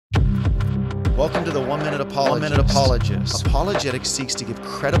Welcome to the 1 Minute Apologist. 1 Minute Apologist. Apologetics seeks to give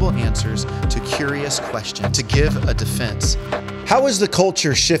credible answers to curious questions, to give a defense. How is the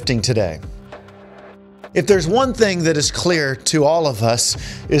culture shifting today? If there's one thing that is clear to all of us,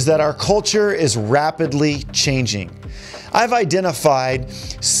 is that our culture is rapidly changing. I've identified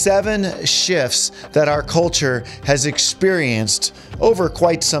 7 shifts that our culture has experienced over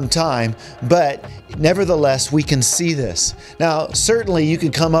quite some time, but nevertheless, we can see this. Now, certainly you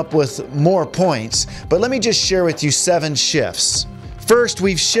could come up with more points, but let me just share with you 7 shifts. First,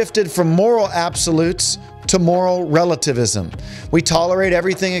 we've shifted from moral absolutes to moral relativism. We tolerate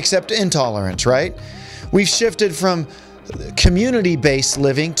everything except intolerance, right? We've shifted from community-based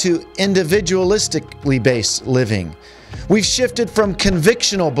living to individualistically based living. We've shifted from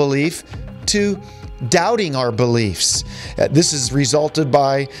convictional belief to doubting our beliefs. This has resulted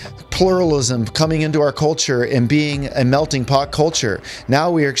by pluralism coming into our culture and being a melting pot culture.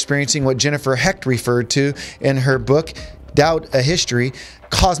 Now we are experiencing what Jennifer Hecht referred to in her book, Doubt, a History,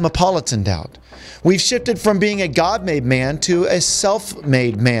 cosmopolitan doubt. We've shifted from being a God-made man to a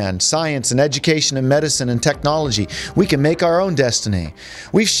self-made man. Science and education and medicine and technology. We can make our own destiny.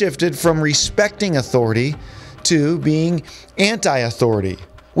 We've shifted from respecting authority to being anti-authority.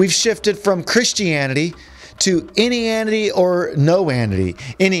 We've shifted from Christianity to any-anity or no-anity.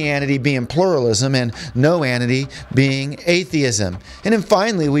 Any-anity being pluralism and no-anity being atheism. And then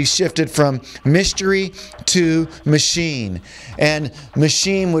finally, we've shifted from mystery to machine. And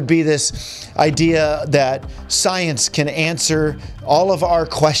machine would be this idea that science can answer all of our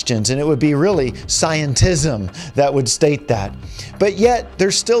questions, and it would be really scientism that would state that. But yet,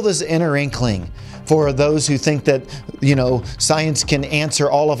 there's still this inner inkling for those who think that, science can answer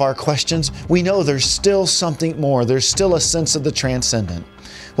all of our questions. We know there's still something more. There's still a sense of the transcendent.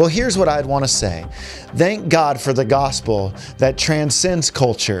 Well, here's what I'd want to say. Thank God for the gospel that transcends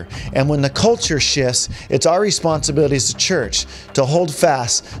culture. And when the culture shifts, it's our responsibility as a church to hold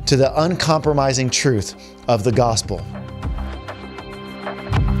fast to the uncompromising truth of the gospel.